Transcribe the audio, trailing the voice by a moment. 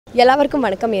எல்லாருக்கும்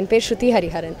வணக்கம். என் பேர் ஸ்ருதி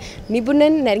ஹரிஹரன்.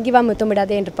 நிபுணன் நெருங்கி வா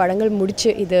முத்தமிடாதே என்ற படங்கள் முடிச்சு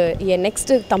இது என்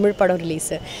நெக்ஸ்ட் தமிழ் படம் ரிலீஸ்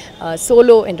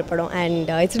சோலோ என்ற படம்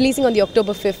and it's releasing on the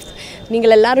October 5th.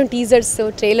 நீங்கள் எல்லாரும் டீசர்ஸ்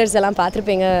ட்ரெய்லர்ஸ் எல்லாம்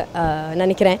பார்த்துருப்பீங்க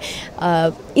நினைக்கிறேன்.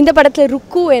 இந்த படத்தில்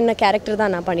ருக்கு என்ன கேரக்டர்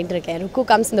தான் நான் பண்ணிட்டு இருக்கேன். ருக்கு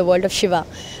comes in the world of Siva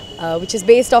which is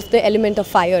based off the element of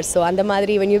fire. So அந்த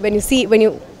மாதிரி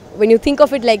when you think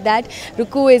of it like that,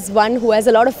 Ruku is one who has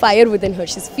a lot of fire within her.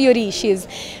 She's fury.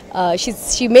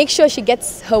 She makes sure she gets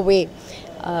her way.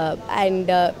 And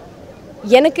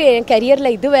எனக்கு என்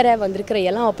கரியரில் இதுவரை வந்திருக்கிற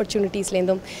எல்லா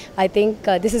ஆப்பர்ச்சுனிட்டிஸ்லேருந்தும் I think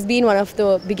this has been one of the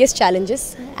biggest challenges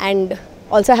and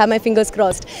also have my fingers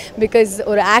crossed because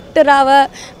ஒரு ஆக்டராக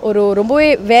ஒரு ரொம்பவே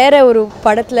வேற ஒரு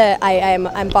படத்தில்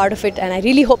I'm part of it and I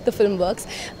really hope the film works.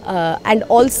 And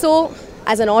also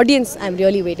as an audience I'm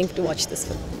really waiting to watch this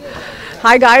film.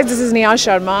 Hi guys, this is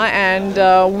NithyaShri and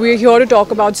we're here to talk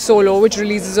about Solo, which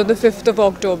releases on the 5th of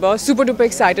October. Super duper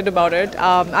excited about it.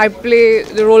 I play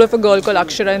the role of a girl called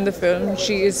Akshara in the film.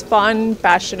 She is fun,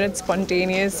 passionate,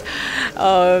 spontaneous,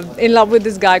 in love with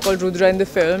this guy called Rudra in the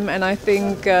film, and I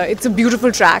think it's a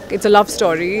beautiful track. It's a love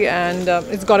story and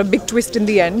it's got a big twist in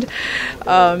the end.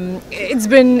 It's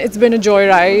been a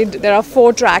joyride. There are 4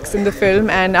 tracks in the film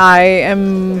and I am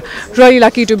really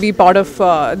lucky to be part of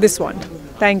this one.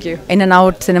 Thank you. In and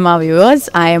out cinema viewers,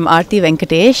 I am Aarti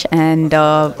Venkatesh and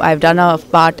I've done a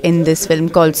part in this film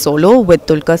called Solo with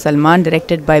Dulquer Salmaan,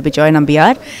 directed by Bejoy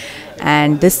Nambiar.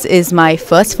 And this is my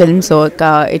first film, so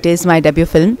it is my debut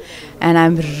film. And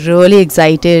I'm really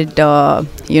excited,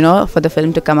 for the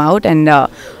film to come out. And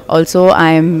also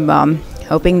I'm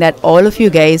hoping that all of you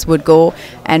guys would go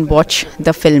and watch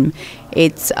the film.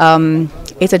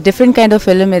 It's a different kind of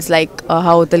film. It's like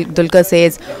how Dulquer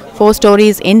says, 4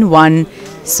 stories in one.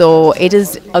 So it is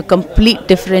a complete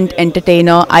different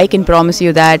entertainer. I can promise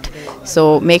you that. So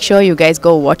make sure you guys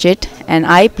go watch it. And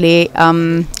I play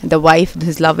the wife,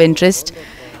 his love interest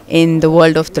in the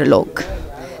world of Trilok.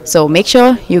 So make sure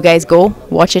you guys go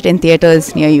watch it in theaters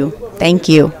near you. Thank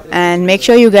you. And make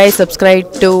sure you guys subscribe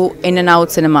to In and Out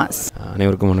Cinemas.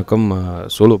 அனைவருக்கும் வணக்கம்.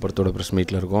 Solo படத்தோட press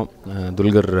மீட்டில் இருக்கோம்.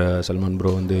 Dulquer Salman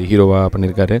bro வந்து ஹீரோவாக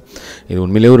பண்ணியிருக்காரு. இது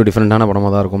உண்மையிலே ஒரு டிஃப்ரெண்ட்டான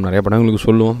படமாக தான் இருக்கும். நிறைய படங்களுக்கு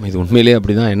சொல்லுவோம், இது உண்மையிலே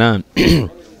அப்படி தான். ஏன்னா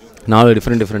 4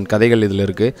 டிஃப்ரெண்ட் கதைகள் இதில்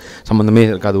இருக்குது, சம்மந்தமே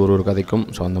இருக்காது ஒரு கதைக்கும்.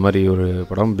 ஸோ அந்த மாதிரி ஒரு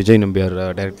படம் விஜய் நம்பியார்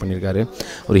டைரக்ட் பண்ணியிருக்காரு.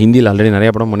 ஒரு ஹிந்தியில் ஆல்ரெடி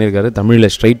நிறையா படம் பண்ணியிருக்காரு. தமிழில்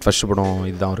ஸ்ட்ரைட் ஃபஸ்ட் படம்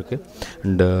இதுதான் இருக்குது.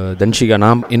 அண்டு தன்ஷிகா,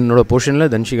 என்னோடய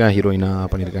போர்ஷனில் தன்ஷிகா ஹீரோயினாக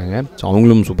பண்ணியிருக்காங்க. ஸோ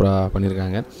அவங்களும் சூப்பராக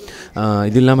பண்ணியிருக்காங்க.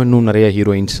 இது இல்லாமல் இன்னும் நிறைய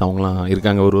ஹீரோயின்ஸ் அவங்களாம்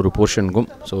இருக்காங்க ஒரு போர்ஷனுக்கும்.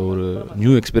 ஸோ ஒரு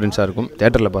நியூ எக்ஸ்பீரியன்ஸாக இருக்கும்.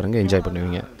 தேட்டரில் பாருங்கள், என்ஜாய்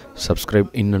பண்ணுவீங்க.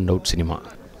 Subscribe in and out cinema.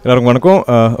 எல்லாருக்கும் வணக்கம்.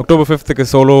 October 5th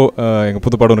சோலோ எங்கள்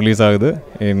புது படம் ரிலீஸ் ஆகுது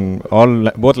இன்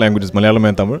both languages, Malayalam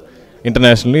and Tamil,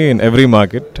 internationally in every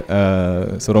market.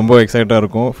 So ரொம்ப எக்ஸைட்டாக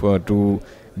இருக்கும் to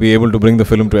be able to bring the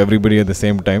film to everybody at the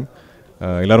same time.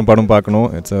 எல்லோரும் படம் பார்க்கணும்.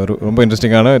 இட்ஸ் ரொம்ப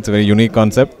இன்ட்ரெஸ்டிங்கான, it's very unique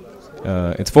concept.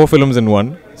 It's 4 films in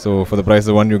one. So for the price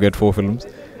of one you get 4 films.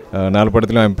 4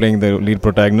 படத்தில் I'm playing the lead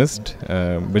protagonist.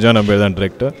 Bejoy Nambiar தான்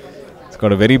director. It's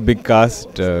got a very big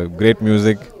cost, great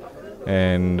music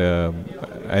and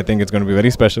I think it's going to be very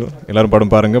special. எல்லாரும்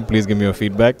படம் பாருங்க. Please give me your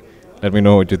feedback. Let me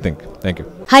know what you think. Thank you.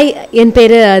 Hi, என்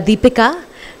பேர் தீபிகா.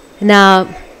 நான்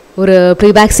ஒரு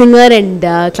playback singer and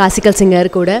classical singer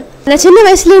கூட. நான் சின்ன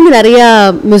வயசுலேருந்து நிறையா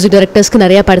மியூசிக் டைரக்டர்ஸ்க்கு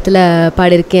நிறையா படத்தில்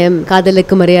பாடியிருக்கேன்.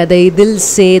 காதலுக்கு மரியாதை, தில்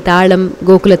சே, தாளம்,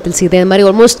 கோகுலத்தில் சீதை, இந்த மாதிரி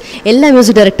ஆல்மோஸ்ட் எல்லா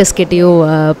மியூசிக் டைரக்டர்ஸ் கிட்டேயும்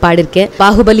பாடியிருக்கேன்.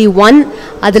 பாகுபலி 1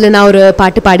 அதில் நான் ஒரு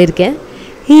பாட்டு பாடியிருக்கேன்.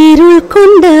 இருள்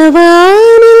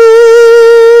கொண்டவானில்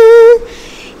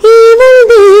இவள்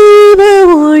தெய்வ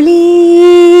ஒளி